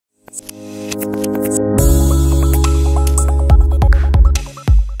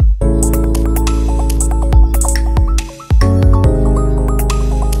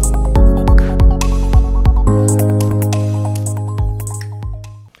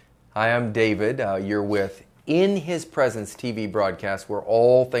Hi, I'm David. You're with In His Presence TV broadcast where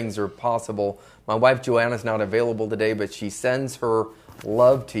all things are possible. My wife Joanna's not available today, but she sends her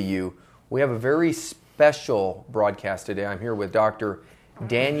love to you. We have a very special broadcast today. I'm here with Dr.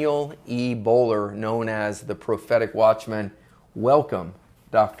 Daniel E. Bohler, known as the Prophetic Watchman. Welcome,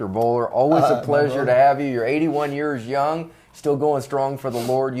 Dr. Bohler. Always a pleasure to have you. You're 81 years young, still going strong for the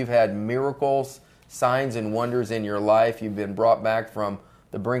Lord. You've had miracles, signs, and wonders in your life. You've been brought back from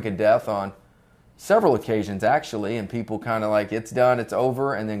the brink of death on several occasions, actually, and people kind of like, it's done, it's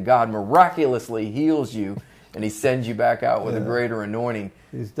over, and then God miraculously heals you, and He sends you back out with a greater anointing.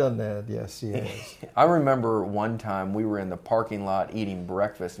 He's done that, yes, He has. I remember one time we were in the parking lot eating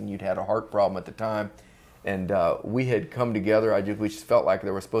breakfast, and you'd had a heart problem at the time, and we had come together. We just felt like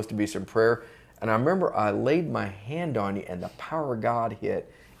there was supposed to be some prayer, and I remember I laid my hand on you, and the power of God hit,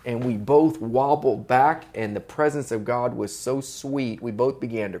 and we both wobbled back, and the presence of God was so sweet, we both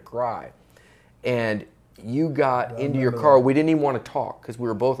began to cry. And you got into your car. We didn't even want to talk because we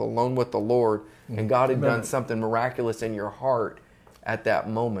were both alone with the Lord, and God had done something miraculous in your heart at that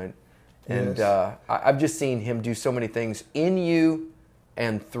moment. And I've just seen Him do so many things in you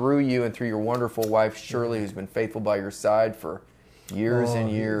and through your wonderful wife, Shirley, who's been faithful by your side for years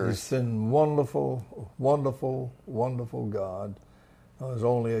and years. He's been wonderful, wonderful, wonderful God. It was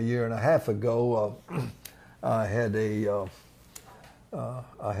only a year and a half ago. I had an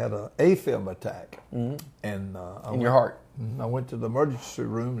AFib attack, and in your heart. I went to the emergency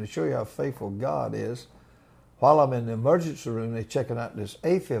room to show you how faithful God is. While I'm in the emergency room, they're checking out this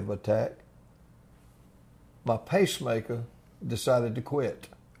AFib attack. My pacemaker decided to quit.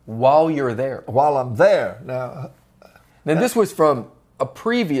 While you're there? While I'm there. Now this was from a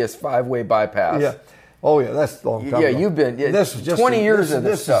previous 5-way bypass. Yeah. Oh, yeah, that's a long time ago. You've been this is just 20 years of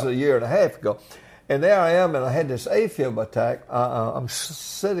this stuff. This is a year and a half ago. And there I am, and I had this AFib attack. I'm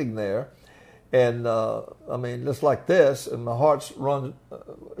sitting there, and just like this, and my heart's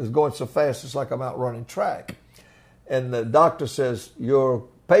is going so fast, it's like I'm out running track. And the doctor says, your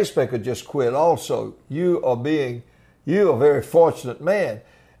pacemaker just quit also. You are a very fortunate man.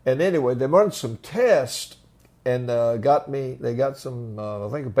 And anyway, they run some tests, and they got some, I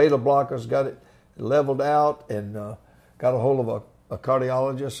think, beta blockers, got it leveled out, and got a hold of a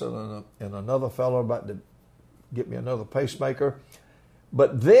cardiologist and another fellow about to get me another pacemaker.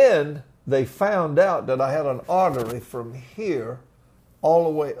 But then they found out that I had an artery from here all the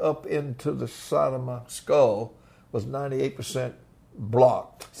way up into the side of my skull was 98%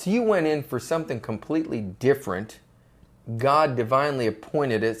 blocked. So you went in for something completely different. God divinely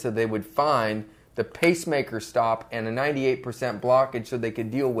appointed it so they would find the pacemaker stop and a 98% blockage so they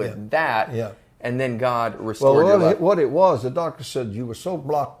could deal with that. Yeah. And then God restored your life. What it was, the doctor said you were so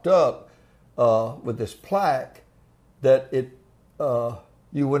blocked up with this plaque that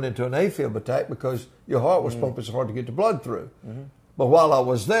you went into an AFib attack because your heart was pumping so hard to get the blood through. Mm-hmm. But while I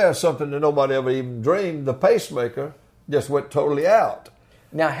was there, something that nobody ever even dreamed, the pacemaker just went totally out.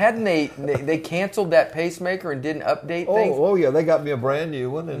 Now, hadn't they canceled that pacemaker and didn't update things? Oh, yeah, they got me a brand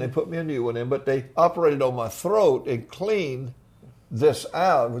new one, and they put me a new one in, but they operated on my throat and cleaned this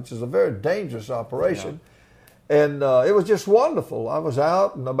out, which is a very dangerous operation. Yeah. And it was just wonderful. I was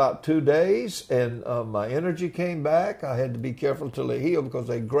out in about 2 days, and my energy came back. I had to be careful till they healed because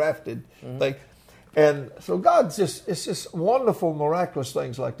they grafted things. And so it's just wonderful, miraculous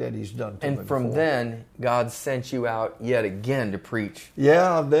things like that He's done to me. And from then, God sent you out yet again to preach.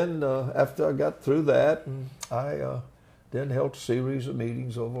 Yeah, then after I got through that, I then held a series of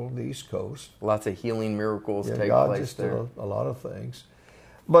meetings over on the East Coast. Lots of healing miracles take God place just there. Did a lot of things.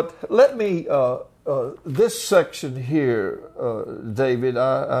 But let me, this section here, David,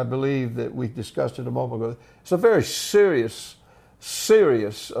 I believe that we discussed it a moment ago. It's a very serious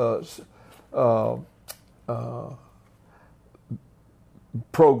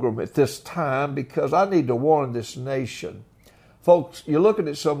program at this time because I need to warn this nation. Folks, you're looking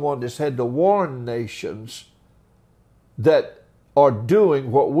at someone that's had to warn nations that are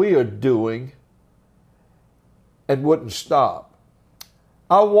doing what we are doing and wouldn't stop.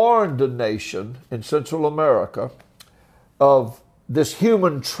 I warned the nation in Central America of this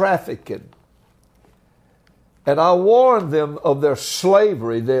human trafficking. And I warned them of their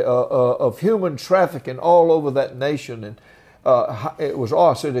slavery, of human trafficking all over that nation. And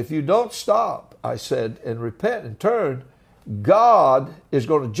I said, if you don't stop, I said, and repent and turn, God is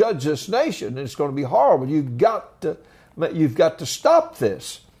going to judge this nation, and it's going to be horrible. You've got to stop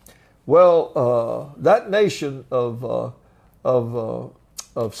this. Well, that nation of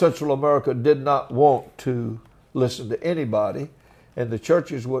Central America did not want to listen to anybody, and the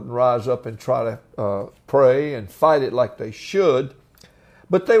churches wouldn't rise up and try to pray and fight it like they should.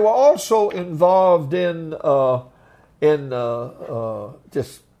 but they were also involved in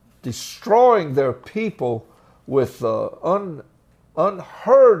just destroying their people with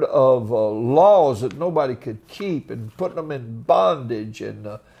unheard of laws that nobody could keep, and putting them in bondage, and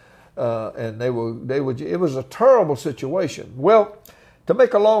they would. It was a terrible situation. Well, to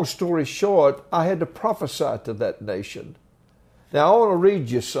make a long story short, I had to prophesy to that nation. Now I want to read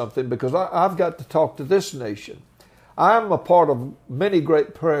you something, because I've got to talk to this nation. I'm a part of many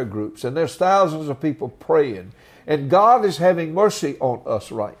great prayer groups, and there's thousands of people praying, and God is having mercy on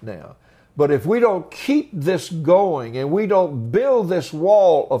us right now. But if we don't keep this going and we don't build this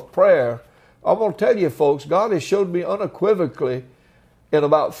wall of prayer, I'm going to tell you, folks, God has showed me unequivocally in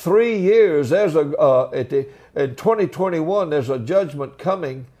about 3 years, there's in 2021, there's a judgment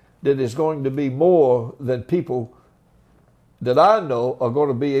coming that is going to be more than people that I know are going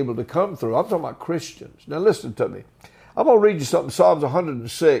to be able to come through. I'm talking about Christians. Now listen to me. I'm going to read you something, Psalms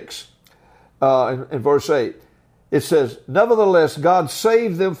 106 in verse 8. It says, "Nevertheless, God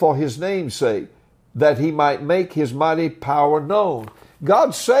saved them for his name's sake, that he might make his mighty power known."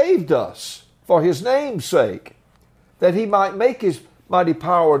 God saved us for his name's sake, that he might make his mighty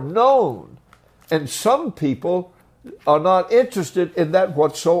power known. And some people are not interested in that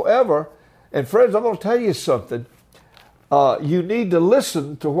whatsoever. And friends, I'm going to tell you something. You need to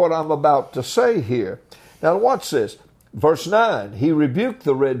listen to what I'm about to say here. Now watch this. Verse 9, "He rebuked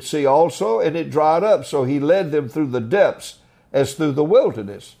the Red Sea also, and it dried up, so he led them through the depths as through the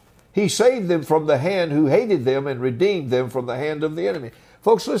wilderness. He saved them from the hand who hated them, and redeemed them from the hand of the enemy."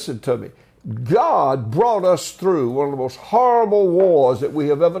 Folks, listen to me. God brought us through one of the most horrible wars that we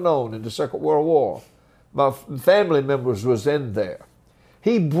have ever known in the Second World War. My family members was in there.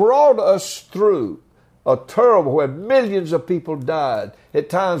 He brought us through a terrible, where millions of people died. At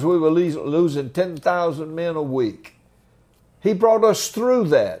times we were losing 10,000 men a week. He brought us through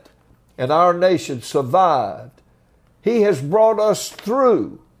that, and our nation survived. He has brought us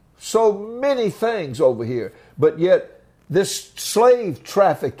through so many things over here, but yet this slave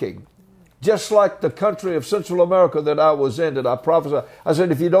trafficking, just like the country of Central America that I was in, that I prophesied, I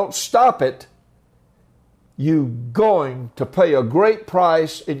said, if you don't stop it, you're going to pay a great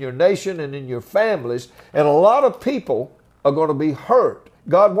price in your nation and in your families, and a lot of people are going to be hurt.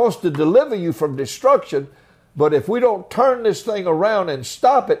 God wants to deliver you from destruction, but if we don't turn this thing around and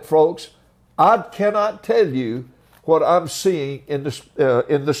stop it, folks, I cannot tell you what I'm seeing in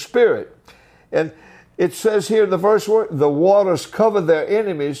the Spirit. And it says here in the verse, "The waters covered their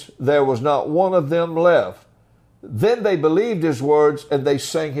enemies, there was not one of them left. Then they believed his words, and they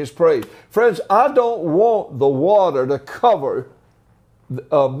sang his praise." Friends, I don't want the water to cover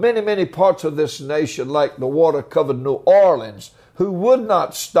many, many parts of this nation like the water covered New Orleans, who would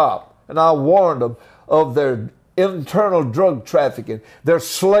not stop. And I warned them of their internal drug trafficking, their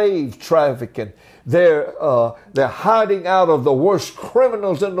slave trafficking. They're hiding out of the worst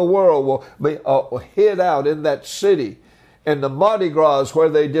criminals in the world will be hid out in that city. And the Mardi Gras, where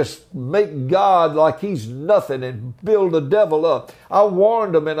they just make God like he's nothing and build the devil up. I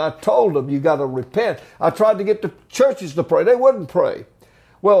warned them, and I told them, you got to repent. I tried to get the churches to pray. They wouldn't pray.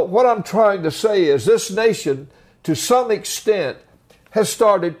 Well, what I'm trying to say is this nation, to some extent, has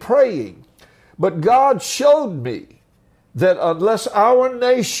started praying. But God showed me that unless our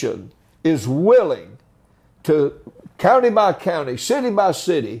nation is willing to, county by county, city by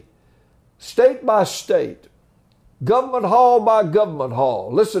city, state by state, government hall by government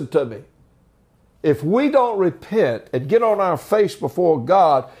hall, listen to me, if we don't repent and get on our face before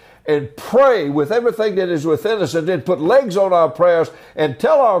God and pray with everything that is within us, and then put legs on our prayers and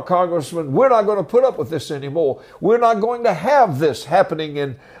tell our congressmen, we're not going to put up with this anymore. We're not going to have this happening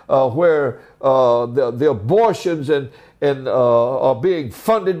in where the abortions and are being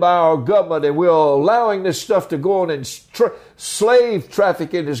funded by our government, and we're allowing this stuff to go on, and slave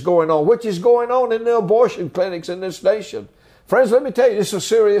trafficking is going on, which is going on in the abortion clinics in this nation. Friends, let me tell you, this is a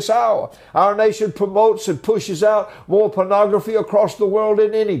serious hour. Our nation promotes and pushes out more pornography across the world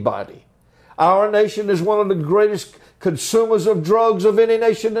than anybody. Our nation is one of the greatest consumers of drugs of any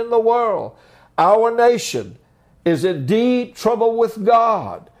nation in the world. Our nation is in deep trouble with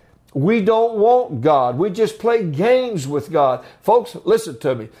God. We don't want God. We just play games with God. Folks, listen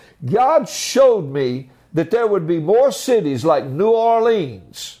to me. God showed me that there would be more cities like New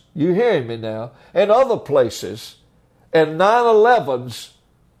Orleans, you hearing me now, and other places, and 9/11s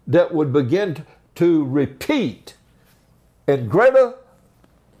that would begin to repeat in greater,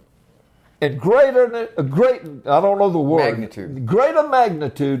 I don't know the word. Magnitude. Greater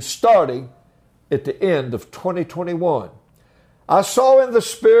magnitude starting at the end of 2021. I saw in the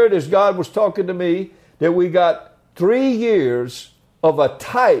Spirit as God was talking to me that we got 3 years of a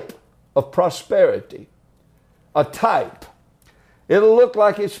type of prosperity. A type. It'll look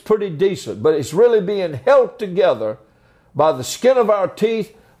like it's pretty decent, but it's really being held together by the skin of our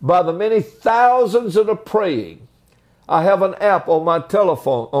teeth, by the many thousands that are praying. I have an app on my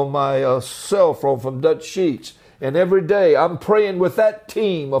telephone, on my cell phone from Dutch Sheets, and every day I'm praying with that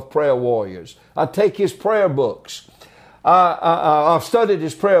team of prayer warriors. I take his prayer books. I've studied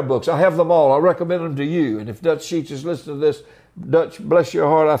his prayer books. I have them all. I recommend them to you. And if Dutch Sheets is listening to this, Dutch, bless your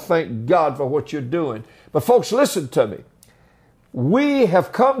heart, I thank God for what you're doing. But folks, listen to me. We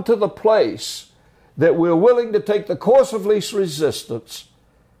have come to the place that we're willing to take the course of least resistance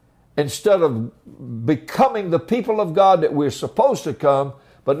instead of becoming the people of God that we're supposed to come.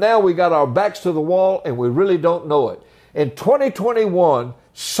 But now we got our backs to the wall and we really don't know it. In 2021,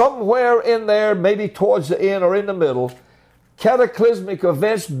 somewhere in there, maybe towards the end or in the middle, cataclysmic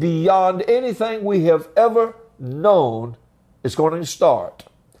events beyond anything we have ever known is going to start.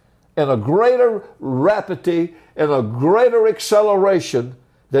 And a greater rapidity and a greater acceleration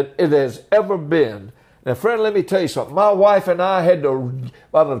than it has ever been. Now, friend, let me tell you something. My wife and I had to,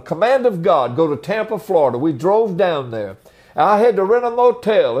 by the command of God, go to Tampa, Florida. We drove down there. I had to rent a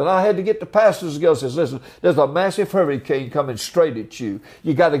motel, and I had to get the pastors together and says, listen, there's a massive hurricane coming straight at you.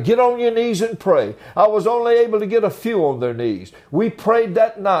 You got to get on your knees and pray. I was only able to get a few on their knees. We prayed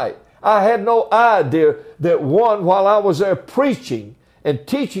that night. I had no idea that while I was there preaching and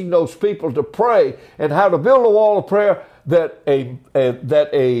teaching those people to pray and how to build a wall of prayer, that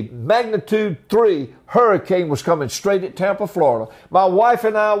a magnitude 3 hurricane was coming straight at Tampa, Florida. My wife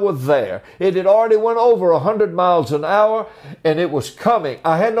and I were there. It had already went over 100 miles an hour, and it was coming.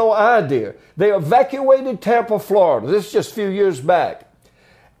 I had no idea. They evacuated Tampa, Florida. This is just a few years back.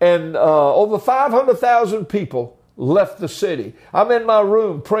 And over 500,000 people left the city. I'm in my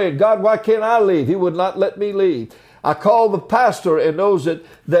room praying, God, why can't I leave? He would not let me leave. I called the pastor and those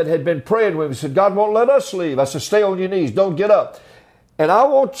that had been praying with me. He said, God won't let us leave. I said, stay on your knees. Don't get up. And I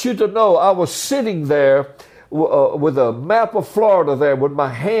want you to know I was sitting there with a map of Florida there with my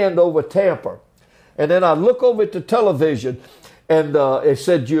hand over Tampa. And then I look over at the television and it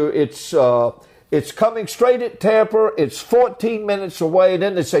said, it's coming straight at Tampa. It's 14 minutes away. And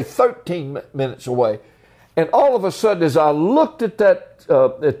then they say 13 minutes away. And all of a sudden, as I looked at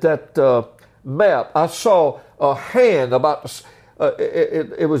that map, I saw a hand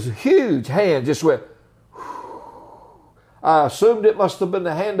it was a huge hand, just went. I assumed it must have been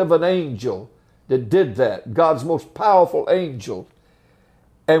the hand of an angel that did that, God's most powerful angel.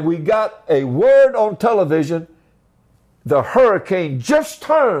 And we got a word on television. The hurricane just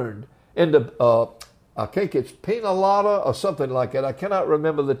turned into, I think it's Penalata or something like that. I cannot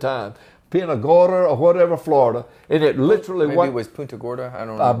remember the time. Punta Gorda or whatever, Florida, and it literally maybe it was Punta Gorda. I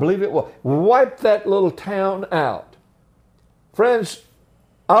don't know. I believe it was. Wiped that little town out. Friends,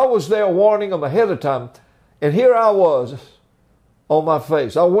 I was there warning them ahead of time, and here I was on my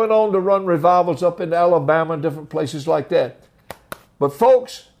face. I went on to run revivals up in Alabama and different places like that. But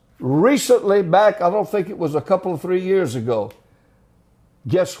folks, recently back, I don't think it was a couple of 3 years ago,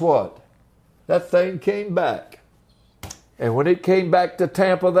 guess what? That thing came back. And when it came back to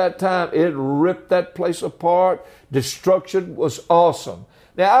Tampa that time, it ripped that place apart. Destruction was awesome.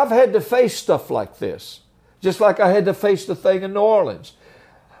 Now, I've had to face stuff like this, just like I had to face the thing in New Orleans.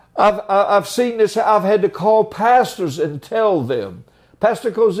 I've seen this. I've had to call pastors and tell them.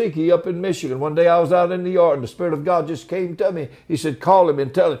 Pastor Kozicki up in Michigan, one day I was out in the yard and the Spirit of God just came to me. He said, call him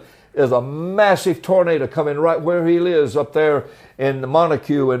and tell him there's a massive tornado coming right where he lives up there in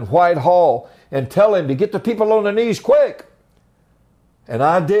Montague and Whitehall, and tell him to get the people on their knees quick. And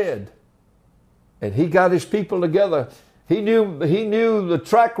I did. And he got his people together. He knew the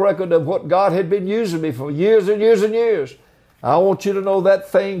track record of what God had been using me for years and years and years. I want you to know that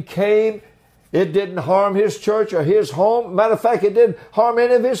thing came. It didn't harm his church or his home. Matter of fact, it didn't harm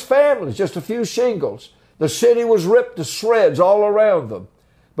any of his families, just a few shingles. The city was ripped to shreds all around them.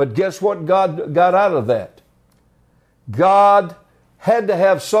 But guess what God got out of that? God had to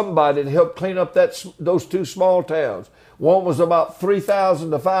have somebody to help clean up those two small towns. One was about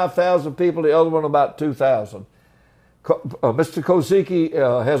 3,000 to 5,000 people, the other one about 2,000. Mr. Kozicki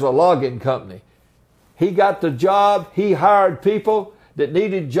has a logging company. He got the job. He hired people that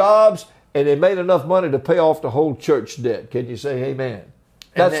needed jobs, and they made enough money to pay off the whole church debt. Can you say amen?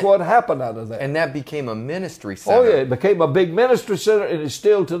 That's what happened out of that. And that became a ministry center. Oh, yeah. It became a big ministry center, and it's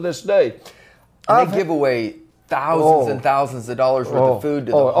still to this day. And they give away thousands and thousands of dollars worth of food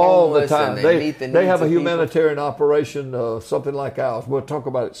to the homeless. All the time. And they meet the needs they have a of humanitarian operation, something like ours. We'll talk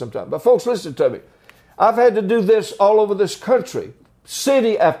about it sometime. But folks, listen to me. I've had to do this all over this country,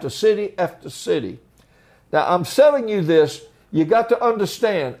 city after city after city. Now, I'm telling you this You got to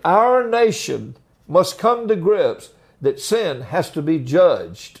understand, our nation must come to grips that sin has to be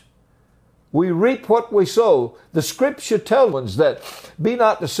judged. We reap what we sow. The Scripture tells us that, be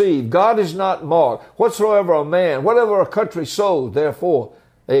not deceived, God is not mocked. Whatsoever a man, whatever a country sows, therefore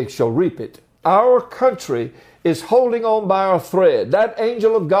they shall reap it. Our country is holding on by a thread. That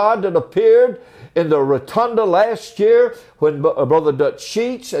angel of God that appeared in the rotunda last year when Brother Dutch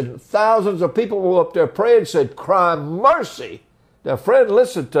Sheets and thousands of people were up there praying said, cry mercy. Now, friend,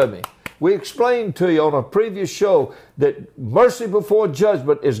 listen to me. We explained to you on a previous show that mercy before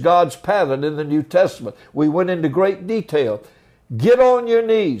judgment is God's pattern in the New Testament. We went into great detail. Get on your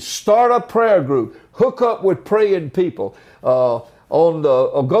knees. Start a prayer group. Hook up with praying people. Go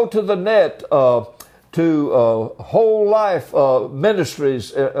to the net to Whole Life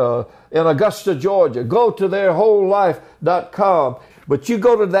Ministries in Augusta, Georgia. Go to their wholelife.com. But you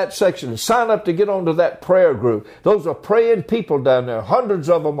go to that section and sign up to get onto that prayer group. Those are praying people down there. Hundreds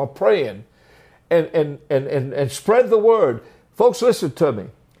of them are praying. And spread the word. Folks, listen to me.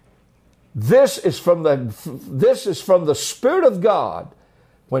 This is from the Spirit of God.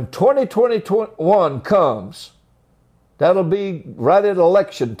 When 2021 comes, that'll be right at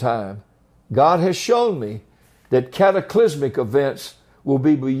election time. God has shown me that cataclysmic events will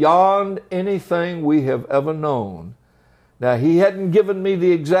be beyond anything we have ever known. Now, He hadn't given me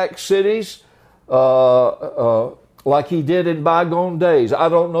the exact cities like He did in bygone days. I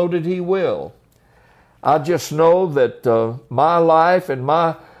don't know that He will. I just know that my life and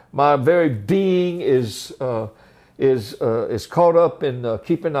my very being is caught up in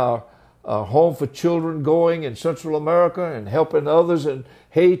keeping our home for children going in Central America and helping others in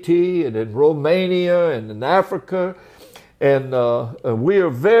Haiti and in Romania and in Africa. And we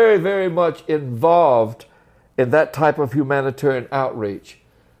are very, very much involved in that type of humanitarian outreach.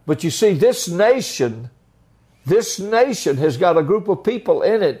 But you see, this nation has got a group of people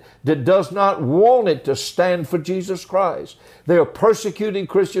in it that does not want it to stand for Jesus Christ. They are persecuting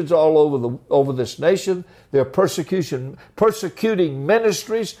Christians all over this nation. They're persecuting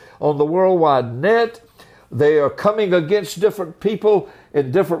ministries on the worldwide net. They are coming against different people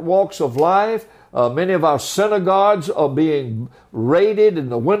in different walks of life. Many of our synagogues are being raided and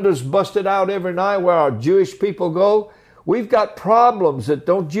the windows busted out every night where our Jewish people go. We've got problems that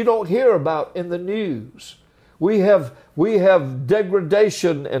you don't hear about in the news. We have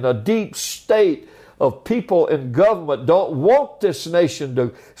degradation and a deep state of people in government don't want this nation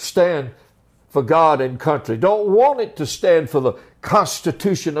to stand for God and country, don't want it to stand for the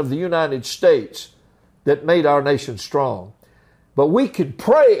Constitution of the United States that made our nation strong. But we can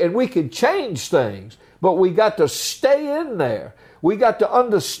pray and we can change things, but we got to stay in there. We got to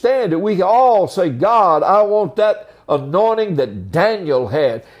understand it. We all say, God, I want that anointing that Daniel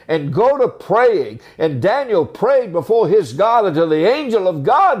had, and go to praying. And Daniel prayed before his God until the angel of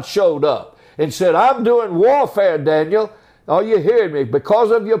God showed up and said, I'm doing warfare, Daniel. Are you hearing me?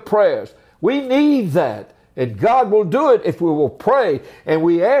 Because of your prayers. We need that. And God will do it if we will pray. And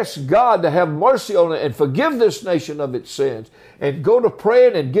we ask God to have mercy on it and forgive this nation of its sins. And go to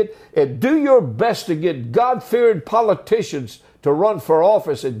praying and do your best to get God-fearing politicians to run for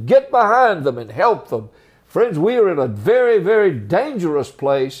office and get behind them and help them. Friends, we are in a very, very dangerous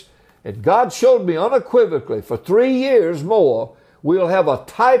place. And God showed me unequivocally for 3 years more, we'll have a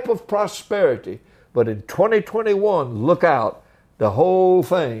type of prosperity. But in 2021, look out. The whole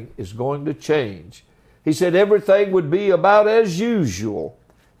thing is going to change. He said everything would be about as usual.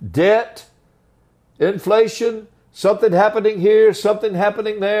 Debt, inflation, something happening here, something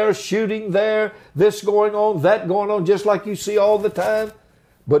happening there, shooting there, this going on, that going on, just like you see all the time.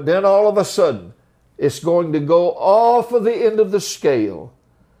 But then all of a sudden, it's going to go off of the end of the scale.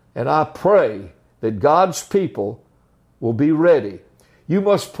 And I pray that God's people will be ready. You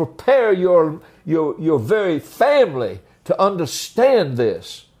must prepare your very family to understand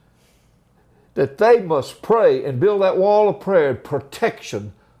this. That they must pray and build that wall of prayer and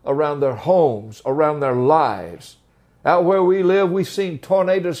protection around their homes, around their lives. Out where we live, we've seen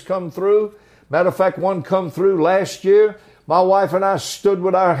tornadoes come through. Matter of fact, one come through last year. My wife and I stood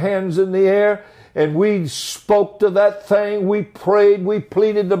with our hands in the air and we spoke to that thing. We prayed. We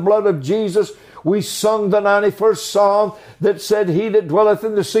pleaded the blood of Jesus. We sung the 91st Psalm that said, He that dwelleth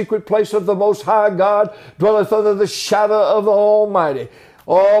in the secret place of the Most High God dwelleth under the shadow of the Almighty.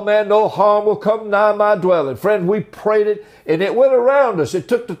 Oh man, no harm will come nigh my dwelling. Friend, we prayed it and it went around us. It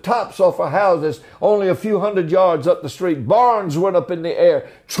took the tops off of houses only a few hundred yards up the street. Barns went up in the air.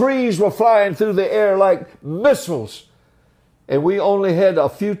 Trees were flying through the air like missiles. And we only had a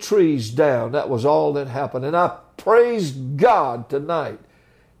few trees down. That was all that happened. And I praise God tonight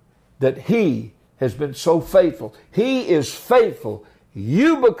that He has been so faithful. He is faithful.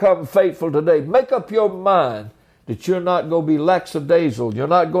 You become faithful today. Make up your mind that you're not going to be lackadaisical. You're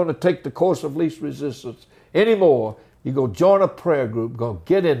not going to take the course of least resistance anymore. You go join a prayer group. Go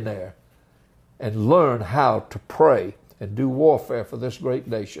get in there and learn how to pray and do warfare for this great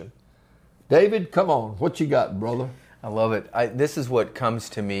nation. David, come on. What you got, brother? I love it. This is what comes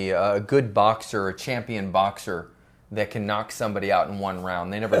to me. A good boxer, a champion boxer that can knock somebody out in one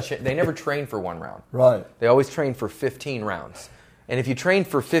round. They never train for one round. Right. They always train for 15 rounds. And if you train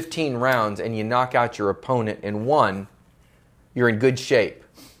for 15 rounds and you knock out your opponent in one, you're in good shape.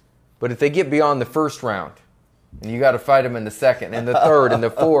 But if they get beyond the first round, and you got to fight them in the second and the third and the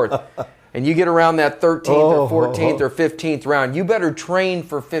fourth, and you get around that 13th or 14th or 15th round, you better train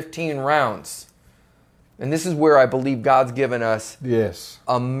for 15 rounds. And this is where I believe God's given us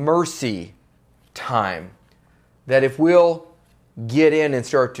a mercy time. That if we'll get in and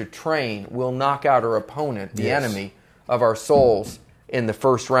start to train, we'll knock out our opponent, the enemy of our souls, in the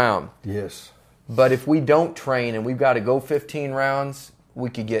first round. Yes. But if we don't train and we've got to go 15 rounds, we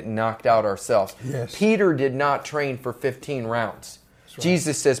could get knocked out ourselves. Yes. Peter did not train for 15 rounds. Right.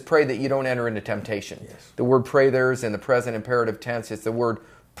 Jesus says, pray that you don't enter into temptation. Yes. The word pray there is in the present imperative tense. It's the word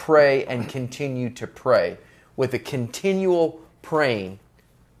pray and continue to pray. With a continual praying,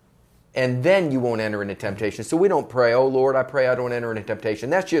 and then you won't enter into temptation. So we don't pray, oh Lord, I pray I don't enter into temptation.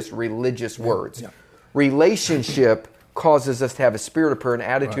 That's just religious words. Yeah. Relationship causes us to have a spirit of prayer, an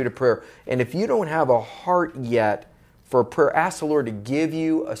attitude of prayer. And if you don't have a heart yet for prayer, ask the Lord to give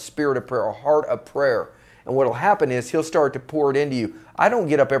you a spirit of prayer, a heart of prayer. And what will happen is He'll start to pour it into you. I don't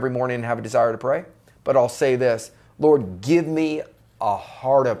get up every morning and have a desire to pray, but I'll say this, Lord, give me a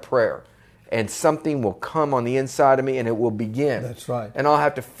heart of prayer. And something will come on the inside of me and it will begin. That's right. And I'll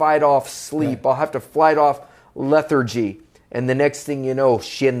have to fight off sleep. Right. I'll have to fight off lethargy. And the next thing you know,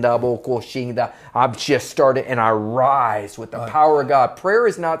 I've just started and I rise with the power of God. Prayer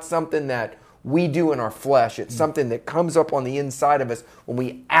is not something that we do in our flesh. It's something that comes up on the inside of us when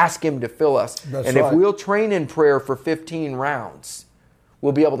we ask Him to fill us. That's and right. if we'll train in prayer for 15 rounds,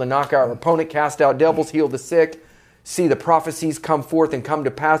 we'll be able to knock out our opponent, cast out devils, heal the sick, see the prophecies come forth and come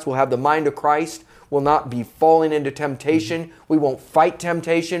to pass. We'll have the mind of Christ. We'll not be falling into temptation. We won't fight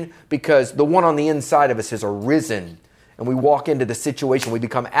temptation because the one on the inside of us has arisen. And we walk into the situation. We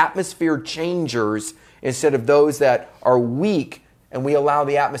become atmosphere changers instead of those that are weak, and we allow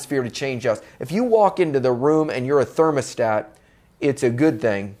the atmosphere to change us. If you walk into the room and you're a thermostat, it's a good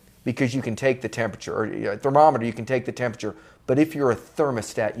thing because you can take the temperature. Or a thermometer, you can take the temperature. But if you're a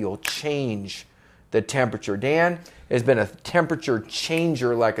thermostat, you'll change the temperature. Dan has been a temperature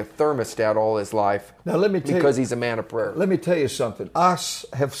changer like a thermostat all his life. Now let me tell because he's a man of prayer. Let me tell you something. I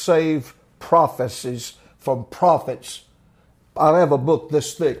have saved prophecies from prophets. I have a book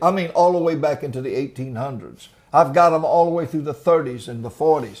this thick. I mean, all the way back into the 1800s. I've got them all the way through the 30s and the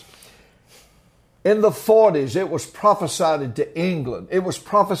 40s. In the 40s, it was prophesied to England. It was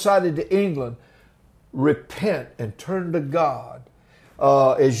prophesied to England, repent and turn to God.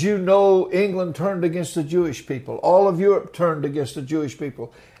 As you know, England turned against the Jewish people. All of Europe turned against the Jewish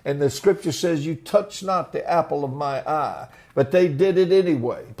people. And the scripture says, you touch not the apple of my eye. But they did it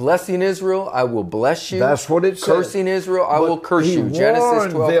anyway. Blessing Israel, I will bless you. That's what it says. Cursing Israel, I will curse you.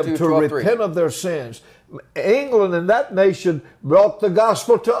 Genesis 12:2, 12:3. He warned them to repent of their sins. England and that nation brought the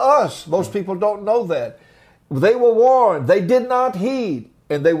gospel to us. Most people don't know that. They were warned. They did not heed,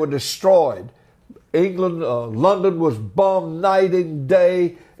 and they were destroyed. England, London was bombed night and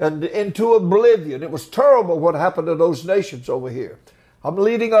day and into oblivion. It was terrible what happened to those nations over here. I'm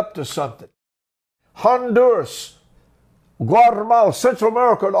leading up to something. Honduras, Guatemala, Central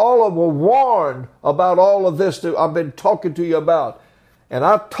America, and all of them were warned about all of this that I've been talking to you about. And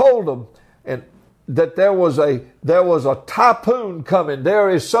I told them that there was a typhoon coming. There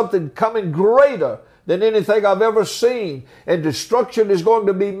is something coming greater than anything I've ever seen. And destruction is going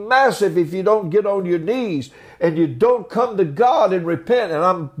to be massive if you don't get on your knees and you don't come to God and repent. And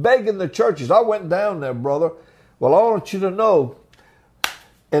I'm begging the churches. I went down there, brother. Well, I want you to know,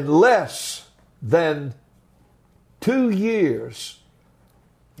 in less than 2 years,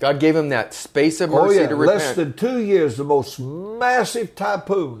 God gave him that space of mercy to repent. Less than 2 years, the most massive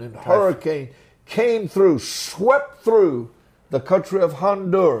typhoon and hurricane came through, swept through the country of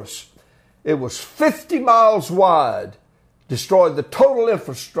Honduras. It was 50 miles wide, destroyed the total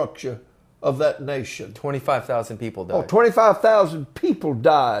infrastructure of that nation. 25,000 people died. 25,000 people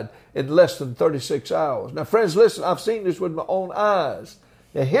died in less than 36 hours. Now, friends, listen, I've seen this with my own eyes.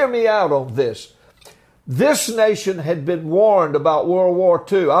 Now, hear me out on this. This nation had been warned about World War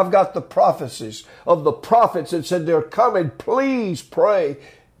II. I've got the prophecies of the prophets that said they're coming. Please pray.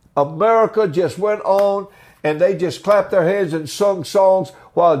 America just went on and they just clapped their hands and sung songs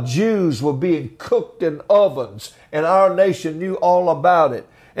while Jews were being cooked in ovens, and our nation knew all about it.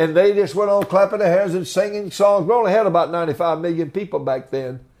 And they just went on clapping their hands and singing songs. We only had about 95 million people back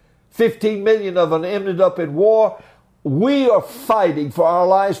then. 15 million of them ended up in war. We are fighting for our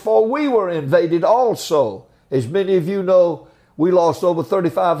lives, for we were invaded also. As many of you know, we lost over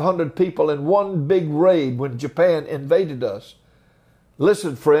 3,500 people in one big raid when Japan invaded us.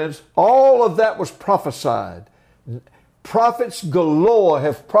 Listen, friends, all of that was prophesied. Prophets galore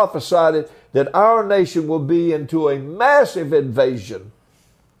have prophesied it, that our nation will be into a massive invasion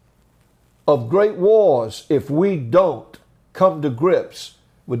of great wars if we don't come to grips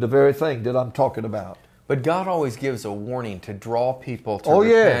with the very thing that I'm talking about. But God always gives a warning to draw people to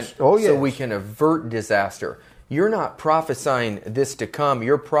repent so we can avert disaster. You're not prophesying this to come.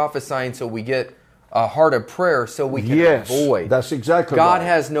 You're prophesying so we get a heart of prayer so we can avoid. That's exactly God right.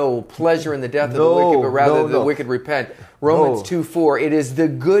 has no pleasure in the death of the wicked, but rather the wicked repent. Romans 2:4, it is the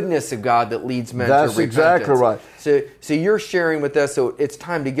goodness of God that leads men to repentance. That's exactly right. So you're sharing with us, so it's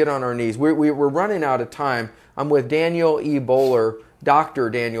time to get on our knees. We're running out of time. I'm with Daniel E. Bohler, Dr.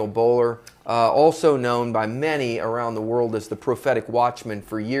 Daniel Bohler, also known by many around the world as the prophetic watchman.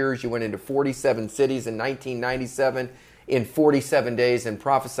 For years, you went into 47 cities in 1997 in 47 days and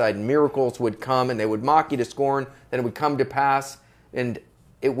prophesied miracles would come and they would mock you to scorn, then it would come to pass. And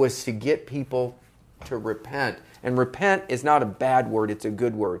it was to get people to repent. And repent is not a bad word, it's a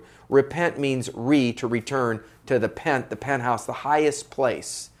good word. Repent means to return to the penthouse, the highest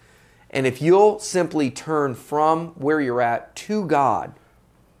place. And if you'll simply turn from where you're at to God,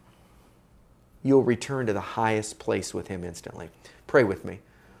 you'll return to the highest place with Him instantly. Pray with me.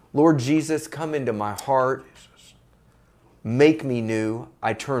 Lord Jesus, come into my heart. Make me new.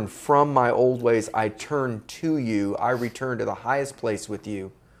 I turn from my old ways. I turn to you. I return to the highest place with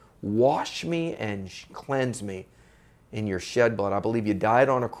you. Wash me and cleanse me in your shed blood. I believe you died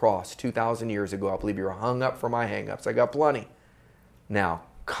on a cross 2,000 years ago. I believe you were hung up for my hang-ups. I got plenty. Now,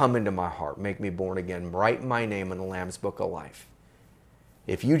 come into my heart. Make me born again. Write my name in the Lamb's Book of Life.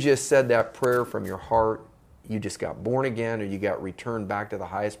 If you just said that prayer from your heart, you just got born again or you got returned back to the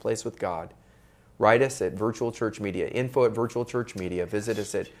highest place with God. Write us at Virtual Church Media, info at Virtual Church Media. Visit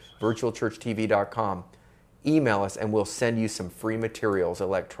us at virtualchurchtv.com. Email us and we'll send you some free materials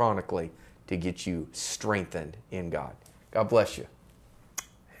electronically to get you strengthened in God. God bless you.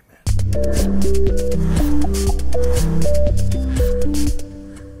 Amen.